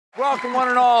Welcome, one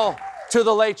and all, to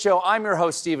The Late Show. I'm your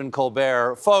host, Stephen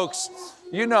Colbert. Folks,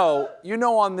 you know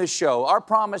on this show, our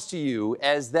promise to you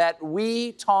is that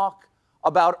we talk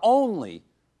about only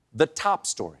the top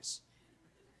stories.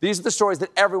 These are the stories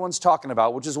that everyone's talking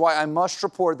about, which is why I must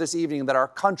report this evening that our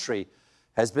country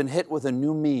has been hit with a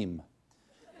new meme.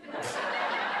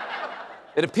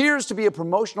 It appears to be a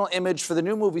promotional image for the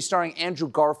new movie starring Andrew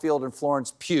Garfield and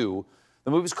Florence Pugh. The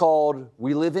movie's called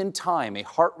We Live in Time, a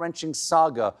heart-wrenching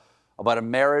saga about a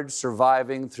marriage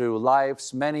surviving through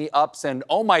life's many ups and,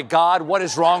 oh my God, what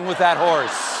is wrong with that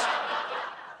horse?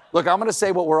 Look, I'm gonna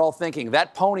say what we're all thinking.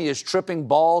 That pony is tripping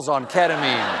balls on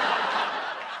ketamine.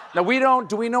 Now,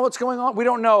 do we know what's going on? We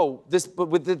don't know. But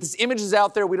with this image is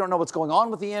out there, we don't know what's going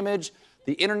on with the image.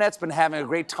 The internet's been having a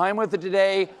great time with it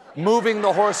today, moving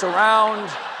the horse around,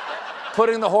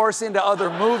 putting the horse into other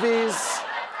movies.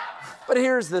 But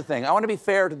here's the thing. I want to be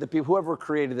fair to the people, whoever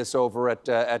created this over at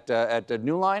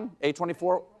New Line,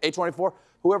 A24,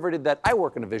 whoever did that. I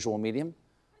work in a visual medium.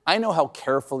 I know how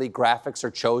carefully graphics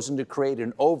are chosen to create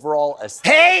an overall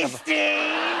aesthetic. Hey,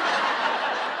 Steve!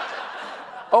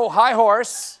 Oh, hi,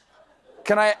 horse.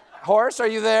 Horse, are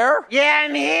you there? Yeah,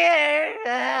 I'm here.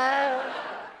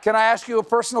 Can I ask you a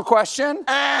personal question?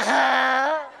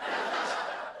 Uh-huh.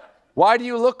 Why do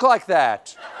you look like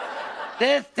that?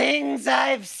 The things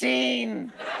I've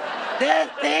seen. The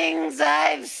things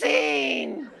I've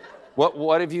seen.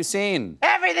 What have you seen?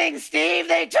 Everything, Steve.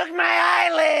 They took my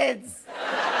eyelids.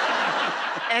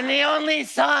 And the only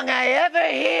song I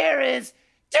ever hear is...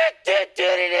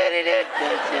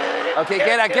 Okay,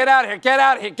 get out of here.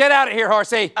 Get out of here,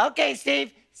 horsey. Okay,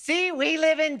 Steve. See, We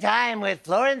Live in Time with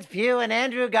Florence Pugh and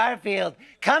Andrew Garfield.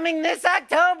 Coming this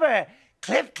October.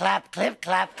 Clip, clap, clip,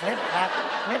 clap, clip, clap,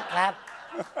 clip, clap.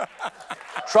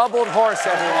 Troubled horse,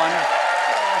 everyone.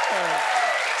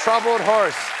 Troubled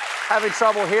horse. Having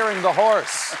trouble hearing the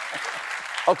horse.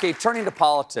 Okay, turning to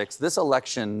politics, this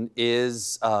election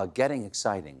is getting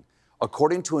exciting.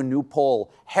 According to a new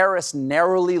poll, Harris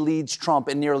narrowly leads Trump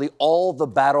in nearly all the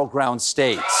battleground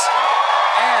states.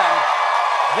 And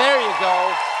there you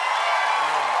go.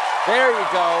 There you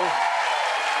go.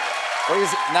 What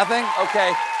is it? Nothing?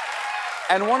 Okay.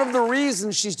 And one of the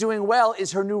reasons she's doing well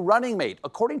is her new running mate.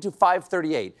 According to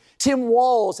 538, Tim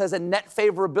Walz has a net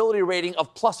favorability rating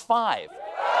of +5.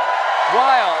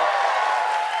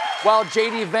 While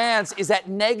J.D. Vance is at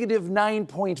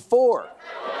 -9.4.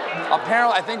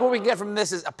 Apparently, I think what we get from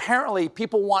this is apparently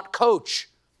people want coach,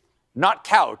 not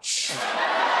couch.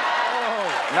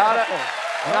 Not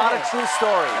a true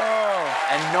story.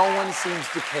 And no one seems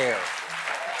to care.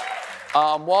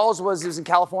 Walz was in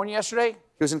California yesterday.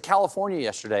 He was in California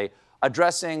yesterday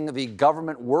addressing the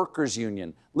government workers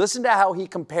union. Listen to how he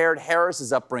compared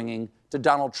Harris's upbringing to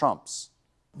Donald Trump's.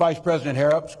 Vice President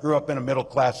Harris grew up in a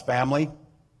middle-class family,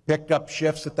 picked up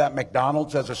shifts at that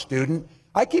McDonald's as a student.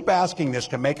 I keep asking this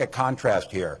to make a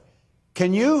contrast here.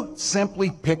 Can you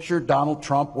simply picture Donald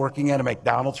Trump working at a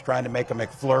McDonald's trying to make a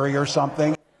McFlurry or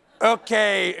something?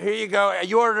 Okay, here you go.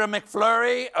 You ordered a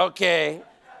McFlurry? Okay.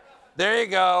 There you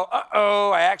go.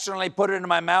 Uh-oh, I accidentally put it in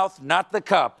my mouth, not the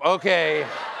cup. Okay.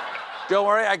 Don't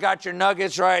worry, I got your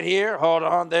nuggets right here. Hold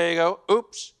on, there you go.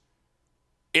 Oops.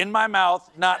 In my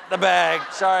mouth, not the bag.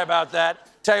 Sorry about that.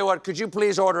 Tell you what, could you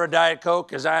please order a Diet Coke?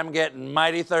 Because I'm getting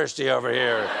mighty thirsty over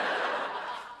here.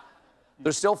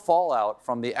 There's still fallout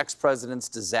from the ex-president's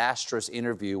disastrous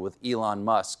interview with Elon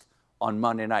Musk on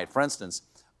Monday night. For instance,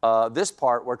 this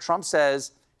part where Trump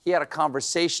says he had a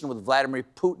conversation with Vladimir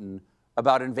Putin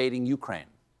about invading Ukraine.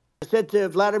 I said to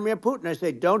Vladimir Putin, I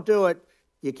said, don't do it.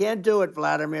 You can't do it,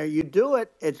 Vladimir. You do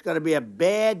it, it's going to be a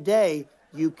bad day.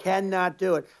 You cannot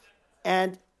do it.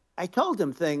 And I told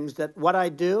him things that what I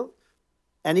do,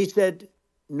 and he said,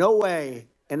 no way.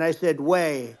 And I said,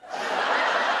 way.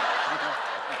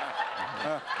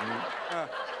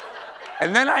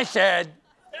 And then I said,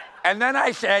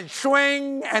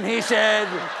 swing, and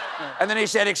then he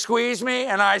said, excuse me,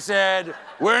 and I said,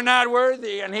 we're not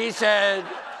worthy, and he said,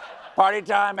 party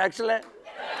time, excellent.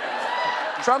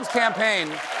 Trump's campaign,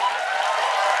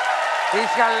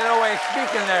 he's got a little way of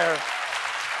speaking there.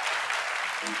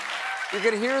 You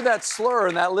could hear that slur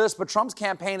in that list, but Trump's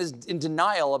campaign is in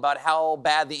denial about how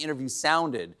bad the interview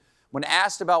sounded. When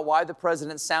asked about why the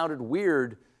president sounded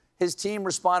weird, his team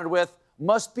responded with,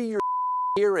 must be your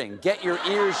hearing. Get your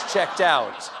ears checked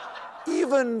out.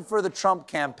 Even for the Trump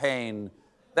campaign,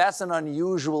 that's an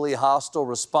unusually hostile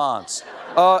response.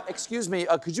 Excuse me,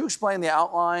 could you explain the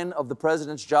outline of the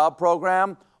president's job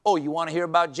program? Oh, you want to hear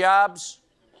about jobs?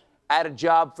 I had a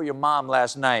job for your mom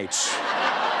last night.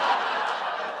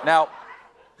 Now,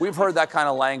 We've heard that kind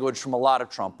of language from a lot of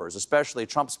Trumpers, especially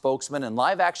Trump spokesman and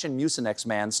live-action Mucinex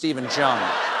man, Stephen Chung.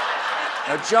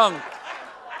 Now,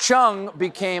 Chung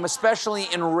became especially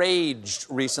enraged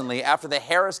recently after the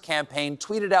Harris campaign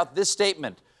tweeted out this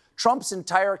statement: Trump's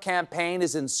entire campaign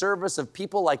is in service of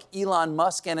people like Elon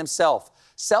Musk and himself,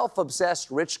 self-obsessed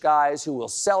rich guys who will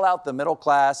sell out the middle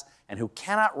class and who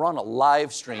cannot run a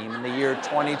live stream in the year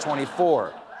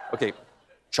 2024. Okay,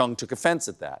 Chung took offense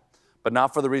at that, but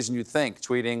not for the reason you think,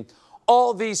 tweeting,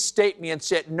 all these statements,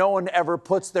 yet no one ever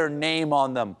puts their name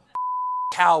on them.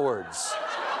 Cowards.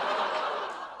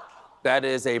 That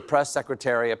is a press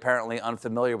secretary apparently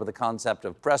unfamiliar with the concept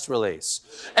of press release.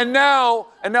 And now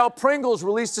Pringles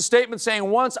released a statement saying,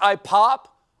 once I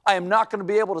pop, I am not going to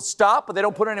be able to stop, but they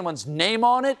don't put anyone's name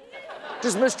on it.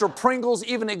 Does Mr. Pringles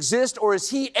even exist, or is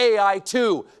he AI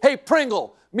too? Hey,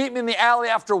 Pringle, meet me in the alley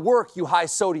after work, you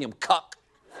high-sodium cuck.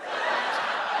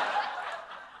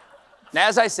 Now,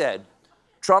 as I said,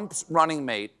 Trump's running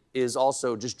mate is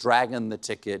also just dragging the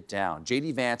ticket down.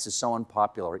 J.D. Vance is so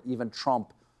unpopular, even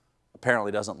Trump apparently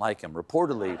doesn't like him.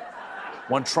 Reportedly,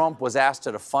 when Trump was asked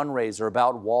at a fundraiser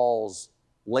about walls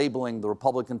labeling the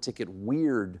Republican ticket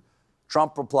weird,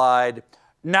 Trump replied,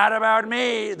 not about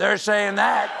me, they're saying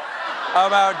that.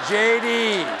 About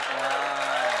J.D.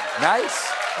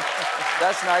 Nice.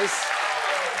 That's nice.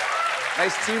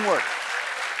 Nice teamwork.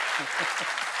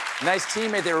 Nice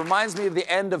teammate. It reminds me of the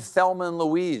end of Thelma and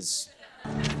Louise.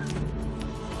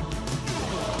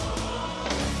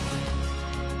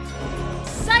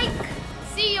 Psych!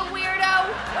 See you, weirdo!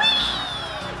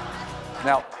 Whee!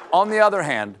 Now, on the other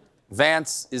hand,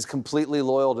 Vance is completely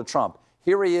loyal to Trump.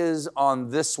 Here he is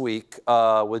on This Week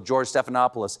with George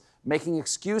Stephanopoulos, making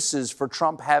excuses for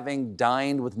Trump having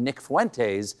dined with Nick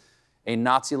Fuentes, a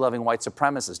Nazi-loving white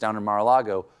supremacist down in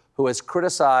Mar-a-Lago, who has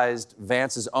criticized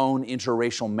Vance's own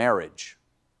interracial marriage.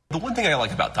 The one thing I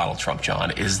like about Donald Trump,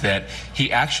 John, is that he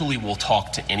actually will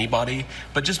talk to anybody,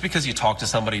 but just because you talk to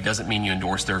somebody doesn't mean you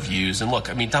endorse their views. And look,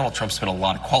 I mean, Donald Trump spent a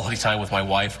lot of quality time with my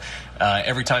wife.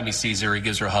 Every time he sees her, he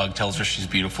gives her a hug, tells her she's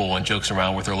beautiful, and jokes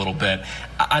around with her a little bit.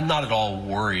 I'm not at all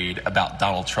worried about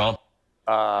Donald Trump.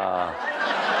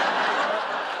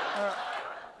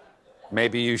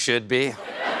 Maybe you should be.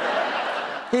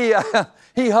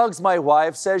 He hugs my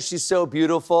wife, says she's so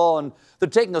beautiful, and they're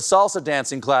taking a salsa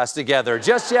dancing class together.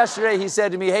 Just yesterday, he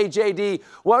said to me, hey, JD,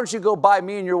 why don't you go buy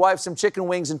me and your wife some chicken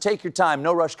wings and take your time,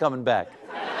 no rush coming back.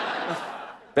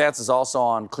 Vance is also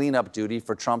on cleanup duty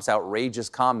for Trump's outrageous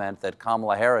comment that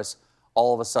Kamala Harris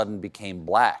all of a sudden became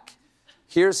black.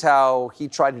 Here's how he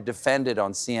tried to defend it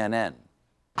on CNN.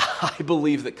 I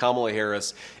believe that Kamala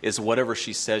Harris is whatever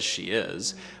she says she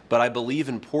is, but I believe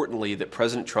importantly that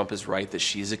President Trump is right that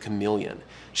she's a chameleon.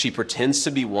 She pretends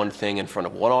to be one thing in front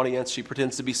of one audience, she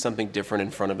pretends to be something different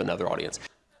in front of another audience.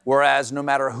 Whereas no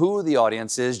matter who the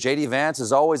audience is, J.D. Vance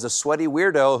is always a sweaty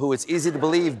weirdo who it's easy to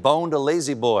believe boned a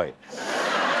lazy boy.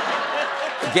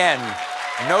 Again,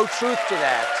 no truth to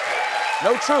that.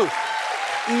 No truth.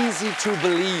 Easy to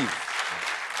believe.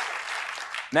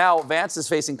 Now, Vance is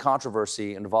facing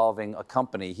controversy involving a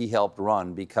company he helped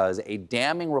run because a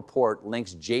damning report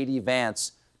links J.D.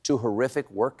 Vance to horrific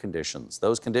work conditions.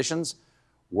 Those conditions?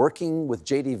 Working with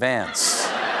J.D. Vance.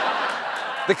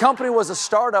 The company was a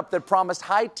startup that promised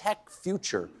high-tech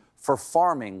future for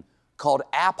farming called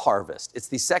App Harvest. It's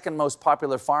the second most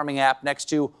popular farming app next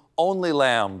to Only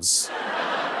Lambs.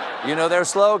 You know their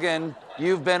slogan,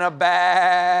 you've been a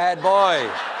bad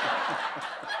boy.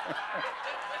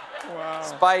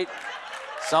 Despite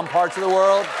some parts of the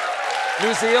world,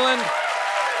 New Zealand,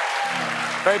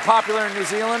 very popular in New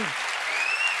Zealand.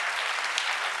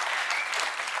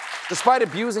 Despite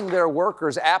abusing their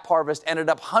workers, App Harvest ended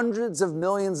up hundreds of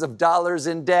millions of dollars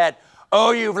in debt.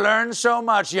 Oh, you've learned so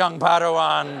much, young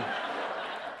Padawan.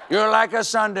 You're like a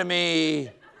son to me.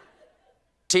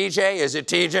 TJ, is it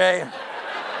TJ?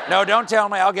 No, don't tell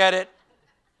me, I'll get it.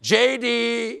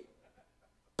 JD,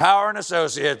 Power and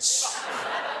Associates.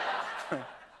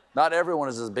 Not everyone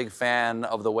is a big fan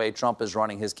of the way Trump is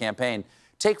running his campaign.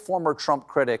 Take former Trump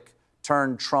critic,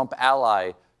 turned Trump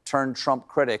ally, turned Trump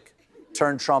critic,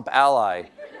 turned Trump ally,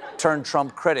 turned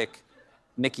Trump critic,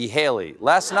 Nikki Haley.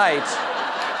 Last night,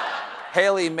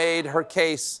 Haley made her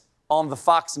case on the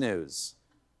Fox News.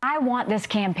 I want this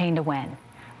campaign to win.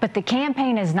 But the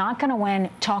campaign is not going to win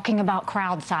talking about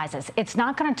crowd sizes. It's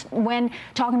not going to win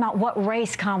talking about what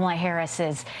race Kamala Harris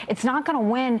is. It's not going to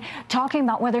win talking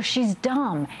about whether she's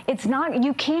dumb. It's not,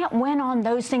 you can't win on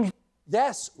those things.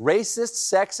 Yes,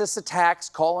 racist, sexist attacks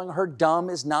calling her dumb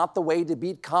is not the way to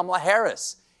beat Kamala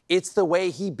Harris. It's the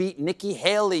way he beat Nikki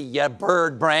Haley, you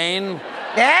bird brain.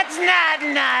 That's not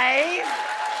nice.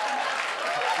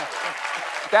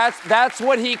 That's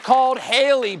what he called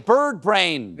Haley, bird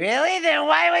brain. Really? Then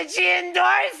why would she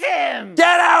endorse him?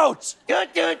 Get out!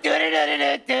 Clip,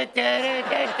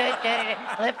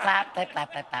 clap, clip,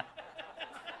 clap, clip, clap.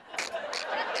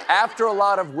 After a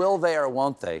lot of will they or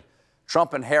won't they,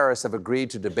 Trump and Harris have agreed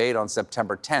to debate on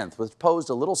September 10th, which posed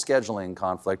a little scheduling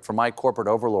conflict for my corporate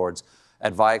overlords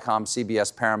at Viacom,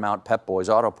 CBS, Paramount, Pep Boys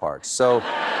Auto Parts. So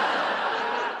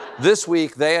this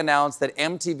week, they announced that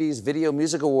MTV's Video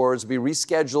Music Awards will be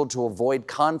rescheduled to avoid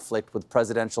conflict with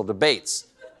presidential debates.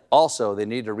 Also, they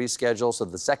need to reschedule so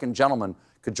the second gentleman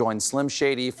could join Slim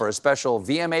Shady for a special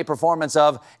VMA performance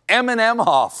of Eminem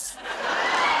Hoff.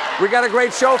 We got a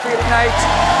great show for you tonight.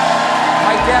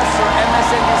 My guests are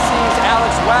MSNBC's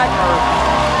Alex Wagner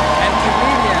and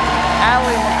comedian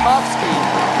Ali Makovsky.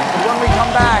 And when we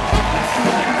come back,